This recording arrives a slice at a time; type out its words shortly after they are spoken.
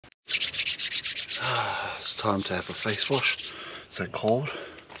It's time to have a face wash. It's so cold.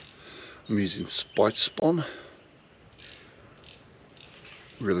 I'm using Spite Spawn.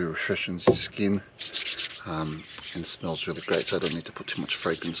 Really refreshes your skin, and smells really great, so I don't need to put too much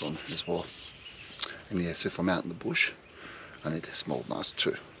fragrance on as well. And yes, if I'm out in the bush, I need to smell nice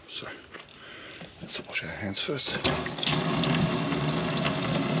too. So let's wash our hands first.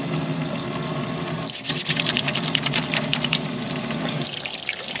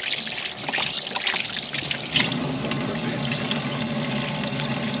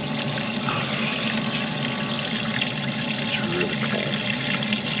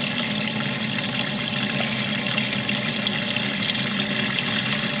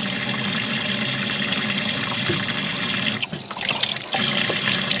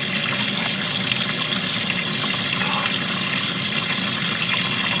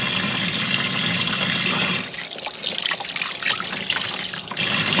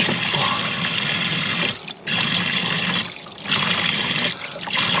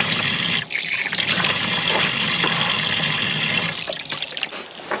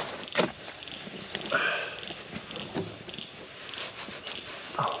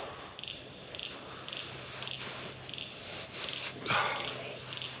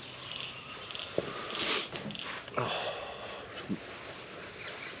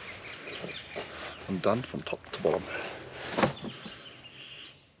 I'm done from top to bottom.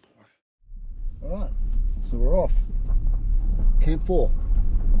 Alright, so we're off. Camp 4.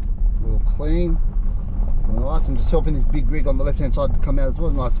 We're all clean. We're nice. I'm just helping this big rig on the left hand side to come out as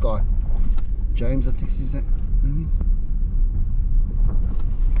well. Nice guy. James, I think he's that. He's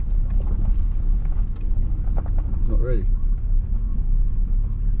not ready.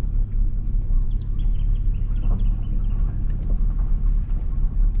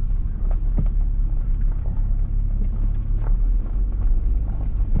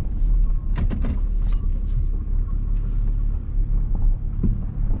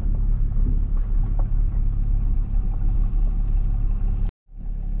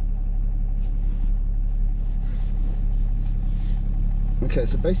 Okay,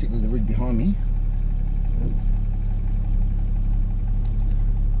 so basically the rig behind me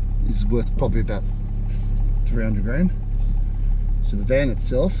is worth probably about 300 grand. So the van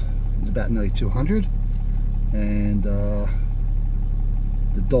itself is about nearly 200, and the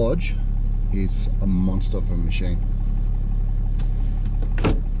Dodge is a monster of a machine.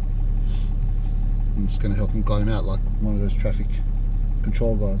 I'm just going to help him guide him out like one of those traffic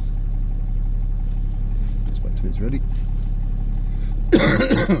control guys. Just wait till he's ready.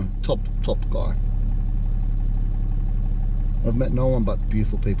 top guy. I've met no one but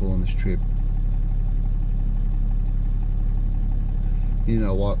beautiful people on this trip. You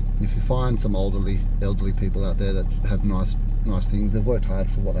know what, if you find some elderly people out there that have nice things, they've worked hard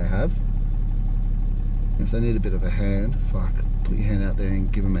for what they have. If they need a bit of a hand, fuck, put your hand out there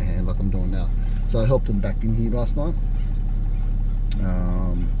and give them a hand like I'm doing now. So I helped them back in here last night,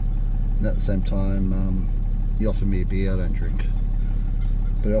 and at the same time he offered me a beer. I don't drink,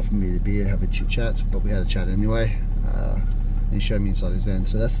 but he offered me the beer, have a chit chat, but we had a chat anyway. And he showed me inside his van.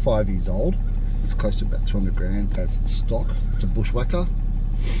 So that's 5 years old. It's close to about 200 grand as stock. It's a bushwhacker.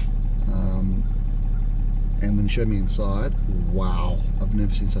 And when he showed me inside, wow, I've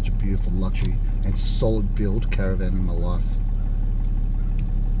never seen such a beautiful luxury and solid build caravan in my life.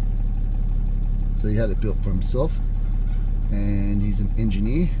 So he had it built for himself, and he's an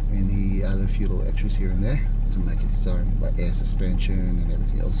engineer, and he added a few little extras here and there to make it his own, like air suspension and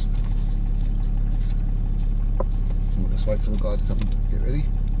everything else. So we'll just wait for the guy to come and get ready.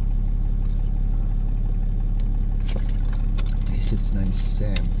 He said his name is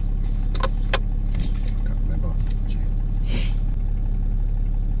Sam. Can't remember. Gee.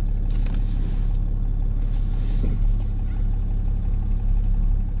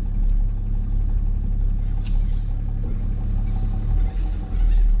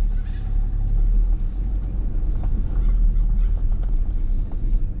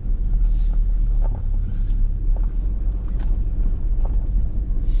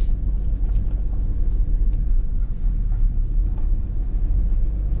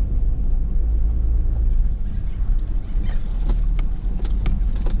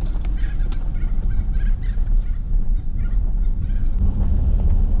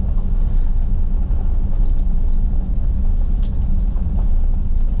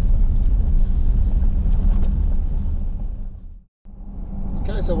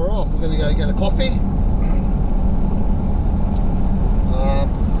 So we're off. We're going to go get a coffee,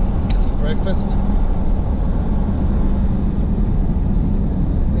 get some breakfast,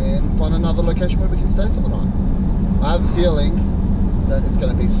 and find another location where we can stay for the night. I have a feeling that it's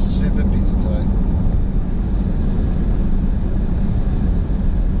going to be super busy today.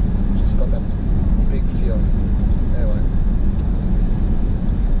 Just got that big feeling. Anyway,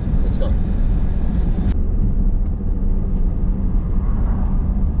 let's go.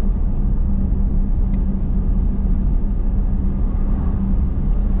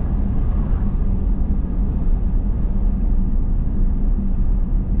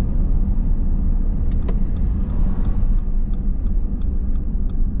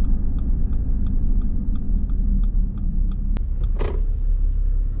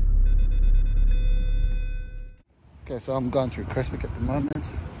 Okay, so I'm going through Creswick at the moment,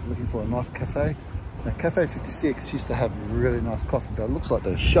 looking for a nice cafe. Now, Cafe 56 used to have really nice coffee, but it looks like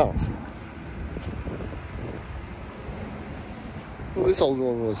they're shut. Well, this old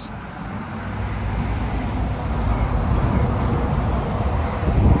door was.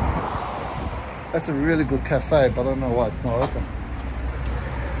 That's a really good cafe, but I don't know why it's not open.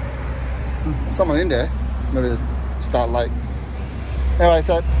 Someone in there, maybe they start late. Anyway,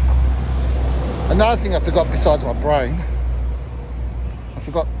 so another thing I forgot besides my brain, I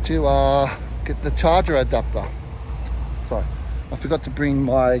forgot to get the charger adapter. So I forgot to bring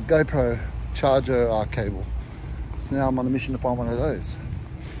my GoPro charger cable. So now I'm on a mission to find one of those.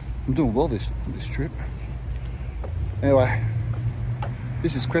 I'm doing well this trip. Anyway,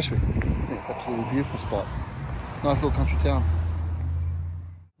 this is Creswick. I think it's absolutely a beautiful spot. Nice little country town.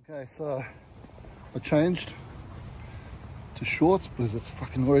 Okay, so I changed to shorts because it's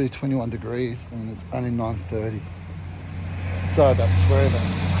fucking already 21 degrees and it's only 9:30. Sorry about the swearing, but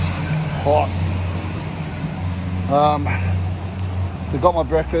hot. So got my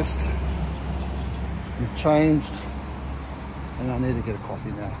breakfast, I'm changed, and I need to get a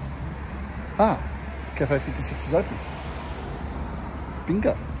coffee now. Cafe 56 is open.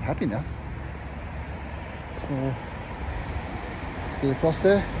 Bingo, happy now. So let's get across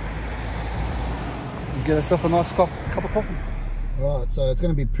there and get ourselves a nice cup of coffee. Alright, so it's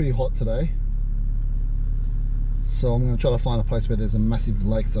going to be pretty hot today. So I'm going to try to find a place where there's a massive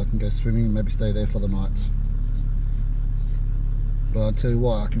lake so I can go swimming and maybe stay there for the night. But I'll tell you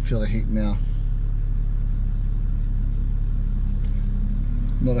what, I can feel the heat now.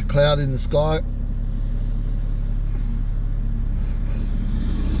 Not a cloud in the sky.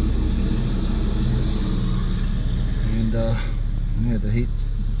 And yeah, the heat's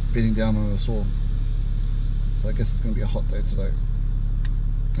beating down on us all. So I guess it's going to be a hot day today.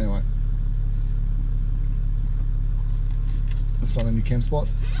 Anyway, let's find a new camp spot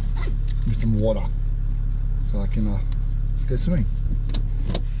with some water so I can go swimming.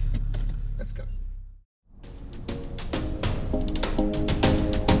 Let's go.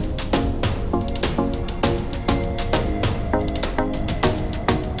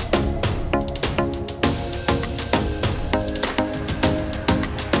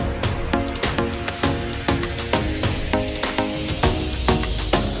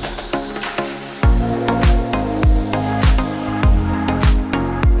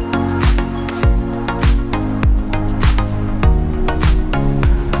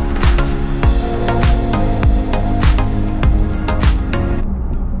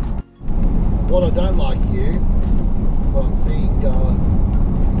 What I don't like here, what I'm seeing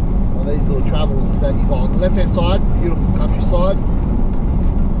on these little travels, is that you've got on the left hand side, beautiful countryside.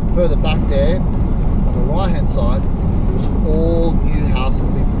 Further back there, on the right hand side, there's all new houses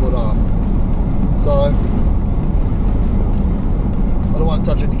being put up. So, I don't want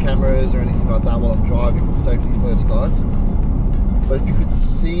to touch any cameras or anything like that while I'm driving. Safety first, guys. But if you could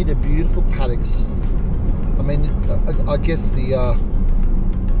see the beautiful paddocks, I mean, I guess the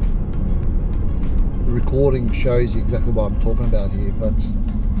recording shows you exactly what I'm talking about here, but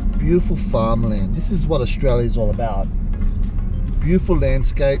beautiful farmland. This is what Australia is all about. Beautiful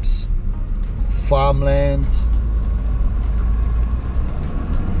landscapes, farmlands.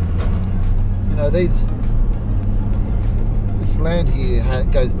 You know, this land here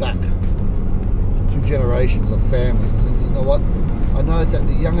goes back through generations of families, and you know what? I noticed that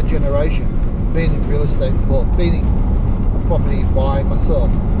the younger generation, being in real estate, well, being in property buying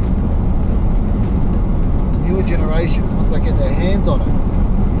myself, newer generations, once they get their hands on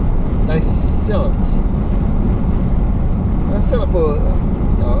it, they sell it. And they sell it for a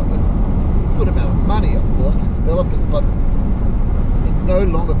good amount of money, of course, to developers, but it no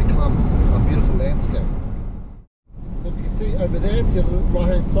longer becomes a beautiful landscape. So if you can see over there to the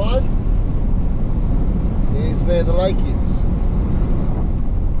right hand side is where the lake is.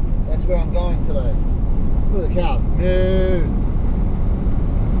 That's where I'm going today. Look at the cows. Moo!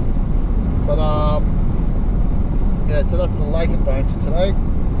 But yeah, so that's the lake I'm going to today.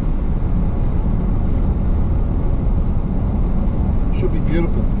 Should be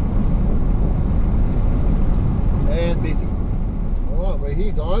beautiful. And busy. Alright, we're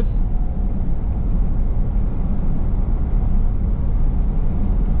here, guys.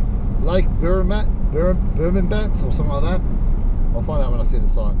 Lake Burrumbeet or something like that. I'll find out when I see the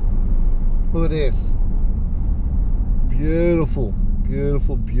sign. Look at this. Beautiful,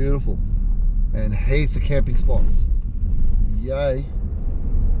 beautiful, beautiful. And heaps of camping spots. Yay.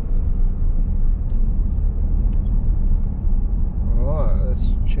 Alright, let's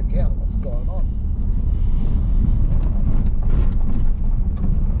check out what's going on.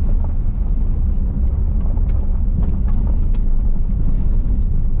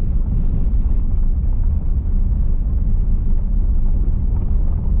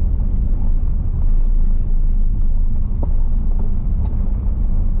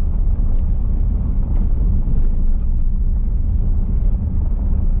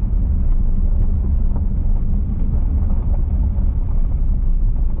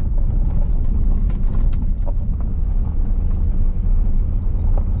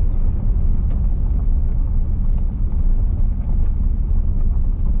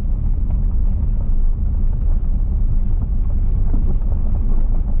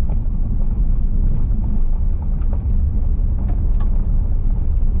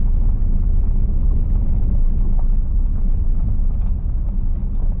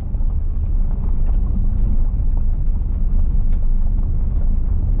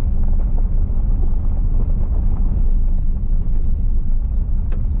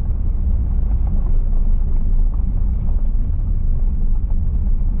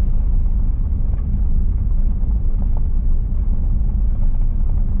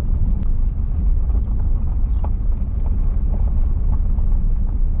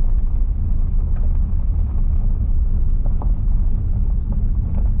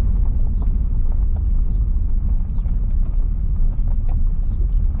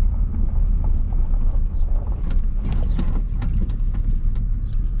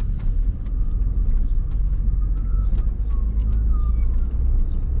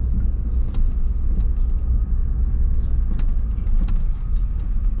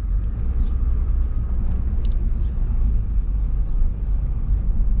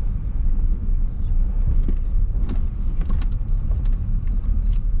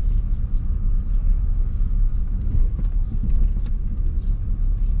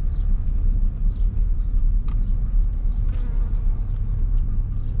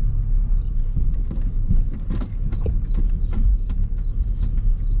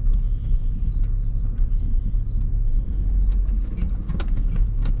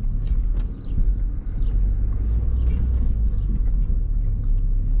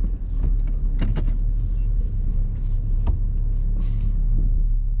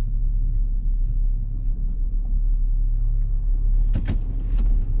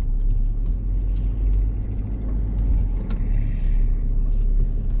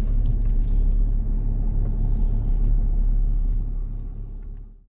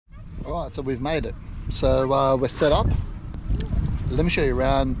 Alright, so we've made it. So we're set up. Let me show you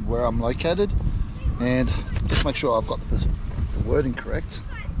around where I'm located and just make sure I've got the wording correct,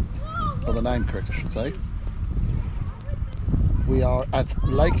 or the name correct I should say. We are at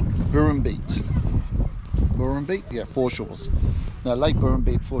Lake Burrumbeet. Burrumbeet? Yeah, Foreshores. Now Lake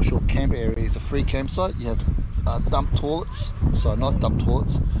Burrumbeet Foreshore camp area is a free campsite. You have dump toilets, so not dump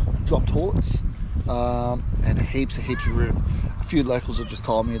toilets, drop toilets, and heaps of room. A few locals have just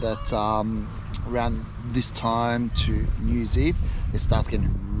told me that around this time to New Year's Eve it starts getting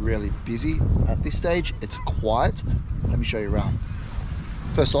really busy. At this stage it's quiet. Let me show you around.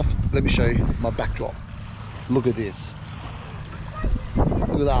 First off, let me show you my backdrop. Look at this. Look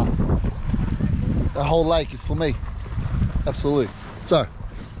at that. That whole lake is for me. Absolutely. So,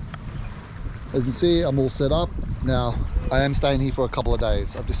 as you can see, I'm all set up. Now, I am staying here for a couple of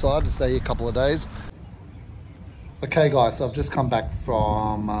days. I've decided to stay here a couple of days. Okay guys, so I've just come back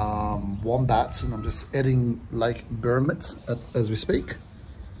from Wombat and I'm just editing Lake Burrumbeet as we speak.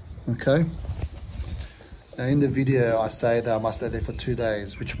 Okay. Now in the video I say that I must stay there for 2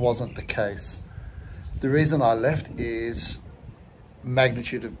 days, which wasn't the case. The reason I left is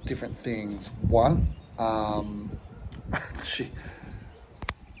magnitude of different things. One,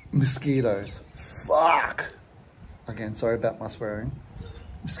 mosquitoes. Fuck. Again, sorry about my swearing.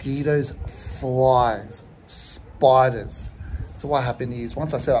 Mosquitoes, flies, spiders. So what happened is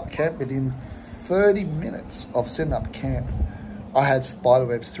once I set up camp, within 30 minutes of setting up camp, I had spider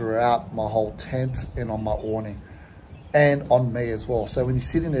webs throughout my whole tent and on my awning and on me as well. So when you're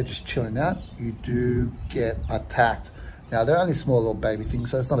sitting there just chilling out, you do get attacked. Now they're only small little baby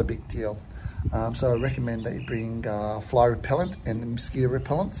things, so it's not a big deal. So I recommend that you bring fly repellent and mosquito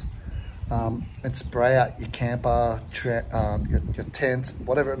repellent, and spray out your camper, your tent,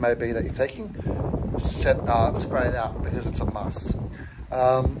 whatever it may be that you're taking. Spray it out because it's a must.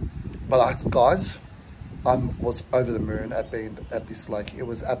 But guys, I was over the moon at being at this lake. It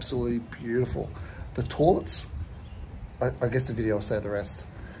was absolutely beautiful. The toilets, I guess the video will say the rest.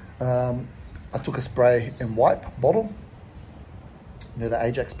 I took a spray and wipe bottle, the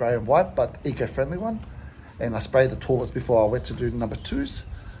Ajax spray and wipe, but eco-friendly one. And I sprayed the toilets before I went to do number 2s,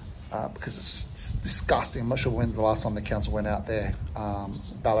 because it's disgusting. I'm not sure when's the last time the council went out there.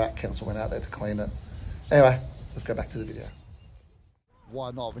 Ballarat council went out there to clean it. Anyway, let's go back to the video.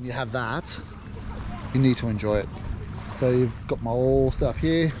 Why not? When you have that, you need to enjoy it. So you've got my all stuff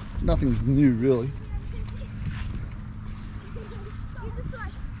here. Nothing new really.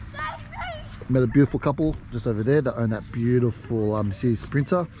 Met a beautiful couple just over there that own that beautiful Mercedes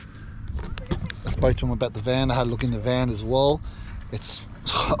Sprinter. I spoke to them about the van. I had a look in the van as well. It's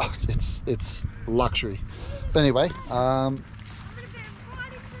it's luxury. But anyway,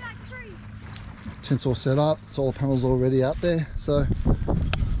 tent's all set up, solar panels already out there, so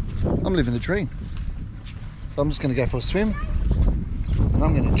I'm living the dream. So I'm just going to go for a swim and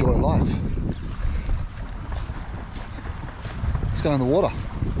I'm going to enjoy life. Let's go in the water.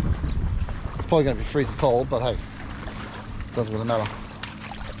 It's probably going to be freezing cold, but hey, doesn't really matter.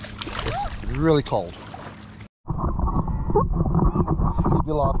 It's really cold. Live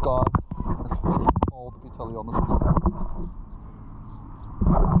your life, guys. It's freaking cold, to be totally honest with you.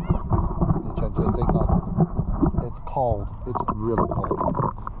 You change your seat up. It's cold. It's really cold.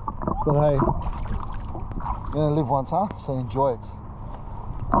 But hey, you're gonna live once, huh? So enjoy it.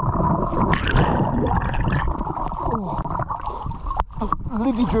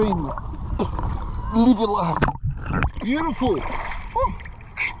 Live your dream. Live your life. Beautiful.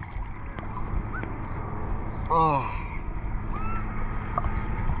 Oh.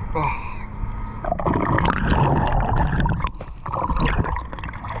 Oh.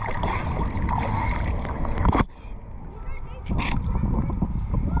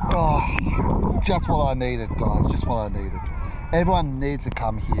 Just what I needed, guys, just what I needed. Everyone needs to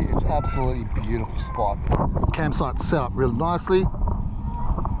come here. It's an absolutely beautiful spot. Campsite's set up really nicely.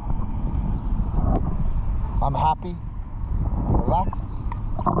 I'm happy, relaxed,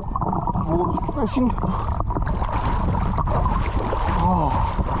 water's refreshing.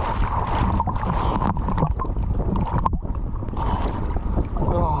 Oh.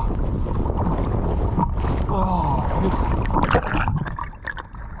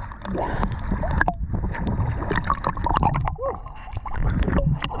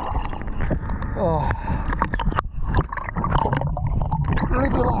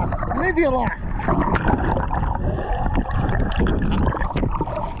 Live your life.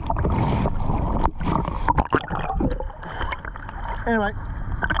 Anyway,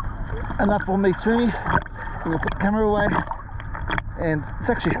 enough for me swimming. We'll put the camera away, and it's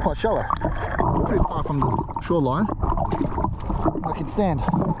actually quite shallow, pretty far from the shoreline. I can stand.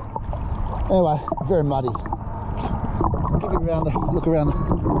 Anyway, very muddy. Look around the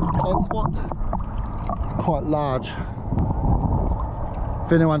camp spot. It's quite large.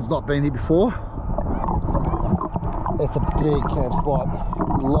 If anyone's not been here before, it's a big camp spot.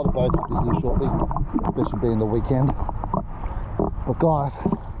 A lot of boats will be here shortly, especially being the weekend. But guys,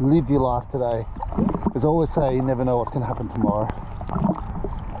 live your life today. As I always say, you never know what's going to happen tomorrow.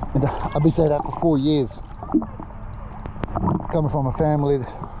 And I've been saying that for 4 years. Coming from a family,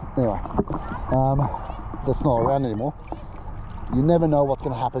 anyway, that's not around anymore. You never know what's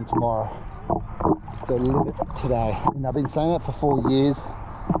going to happen tomorrow. So live it today. And I've been saying that for 4 years,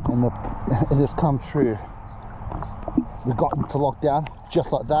 and it has come true. We got into lockdown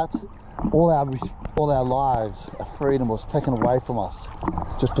just like that. All our lives, our freedom was taken away from us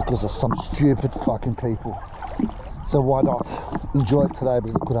just because of some stupid fucking people. So why not enjoy it today,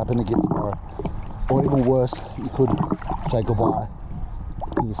 because it could happen again tomorrow. Or even worse, you could say goodbye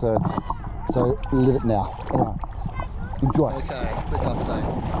to yourself. So live it now. Anyway, enjoy. Okay, quick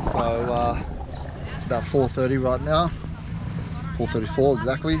update. So it's about 4:30 right now. 4:34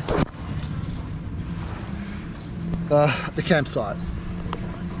 exactly. The campsite.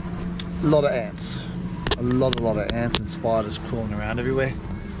 A lot of ants. A lot of ants and spiders crawling around everywhere.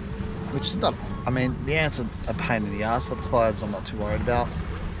 Which is not, I mean, the ants are a pain in the ass, but the spiders I'm not too worried about.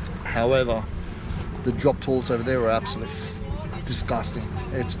 However, the drop tools over there are absolutely disgusting.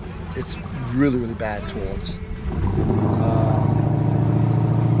 It's really bad towards.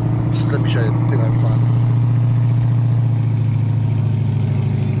 Just let me show you the pillow in front.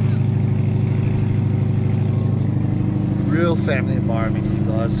 Real family environment here,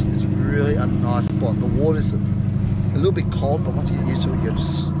 guys. It's really a nice spot. The water's a little bit cold, but once you get used to it,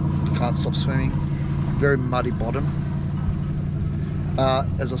 you can't stop swimming. Very muddy bottom.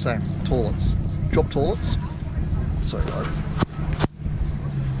 As I was saying, toilets. Drop toilets. Sorry guys.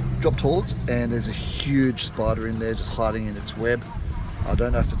 Drop toilets, and there's a huge spider in there just hiding in its web. I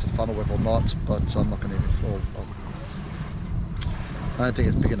don't know if it's a funnel web or not, but I'm not going to even... I don't think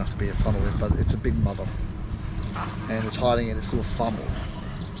it's big enough to be a funnel web, but it's a big mother. And it's hiding in its little funnel.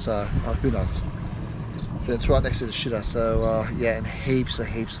 So, who knows? So it's right next to the shitter. So, yeah, and heaps of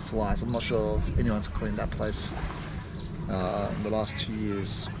flies. I'm not sure if anyone's cleaned that place in the last 2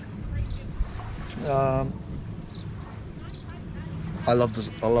 years. I love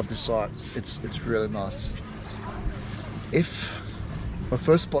this site. It's really nice. My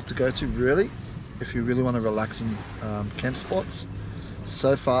first spot to go to, really, if you really want to relax in camp spots,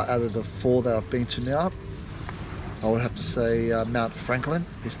 so far out of the 4 that I've been to now, I would have to say Mount Franklin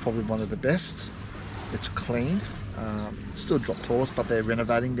is probably one of the best. It's clean, still drop toilets, but they're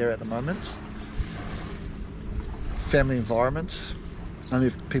renovating there at the moment. Family environment, only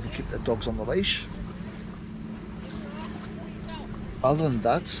if people keep their dogs on the leash. Other than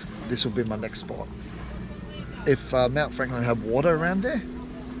that, this will be my next spot. If Mount Franklin had water around there,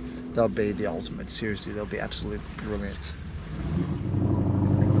 that would be the ultimate. Seriously, that would be absolutely brilliant.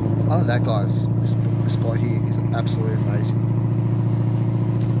 Other than that, guys, this spot here is absolutely amazing.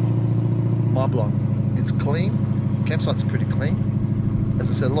 Mind blowing. It's clean. Campsite's pretty clean. As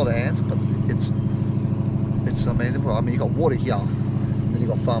I said, a lot of ants, but it's amazing. I mean, you got water here, and then you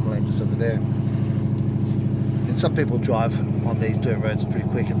got farmland just over there. And some people drive on these dirt roads pretty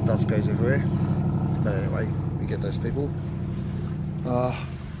quick, and dust goes everywhere. But anyway, we get those people.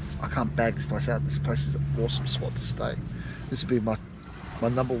 I can't bag this place out. This place is an awesome spot to stay. This would be my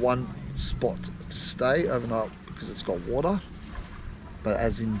number 1 spot to stay overnight because it's got water, but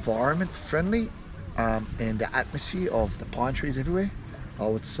as environment friendly and the atmosphere of the pine trees everywhere, I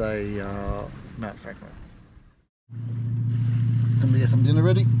would say Mount Franklin. Time to get some dinner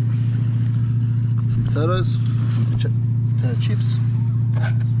ready. Some potatoes, some potato chips.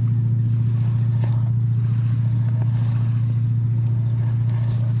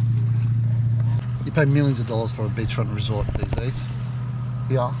 You pay millions of dollars for a beachfront resort these days.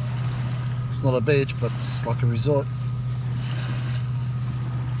 Here, it's not a beach, but it's like a resort.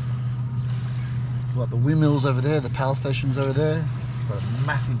 You've got the windmills over there, the power stations over there. You've got a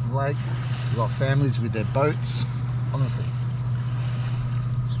massive lake. You've got families with their boats. Honestly,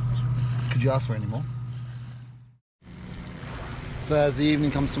 could you ask for any more? So as the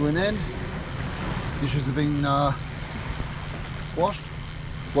evening comes to an end, dishes have been washed.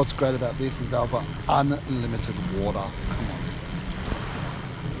 What's great about this is they've got unlimited water. Come on.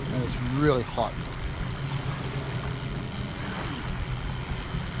 And it's really hot.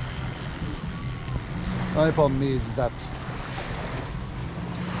 The only problem is that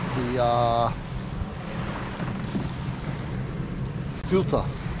the filter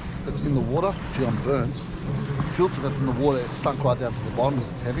that's in the water, if you're on burns, the filter that's in the water, it's sunk right down to the bottom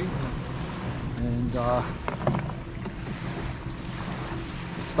because it's heavy. And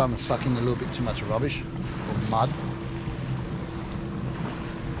it's starting to suck in a little bit too much rubbish or mud.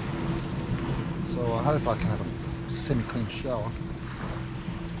 So I hope I can have a semi-clean shower.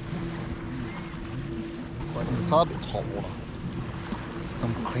 But in the tub, it's hot water. So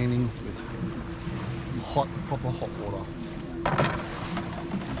I'm cleaning with hot, proper hot water.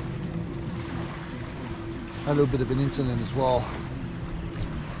 A little bit of an incident as well.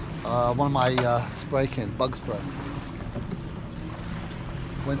 One of my spray cans, bug spray,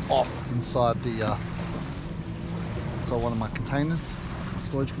 went off inside the one of my containers,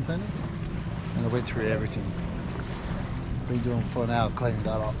 storage containers, and it went through everything. Been doing for an hour cleaning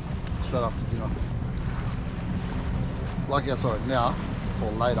that up, straight after dinner. Lucky I saw it now,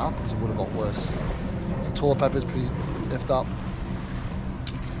 or later, because it would have got worse. So toilet paper is pretty effed up.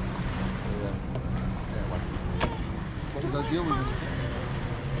 What deal with it?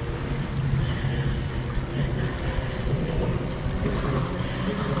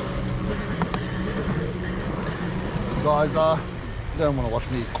 Guys, you don't want to watch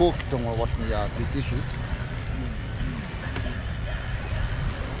me cook, you don't want to watch me do dishes.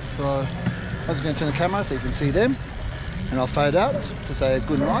 So I'm just going to turn the camera so you can see them, and I'll fade out to say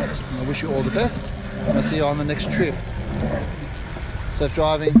good night, and I wish you all the best, and I'll see you on the next trip. Safe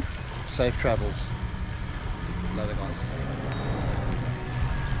driving, safe travels. Later guys.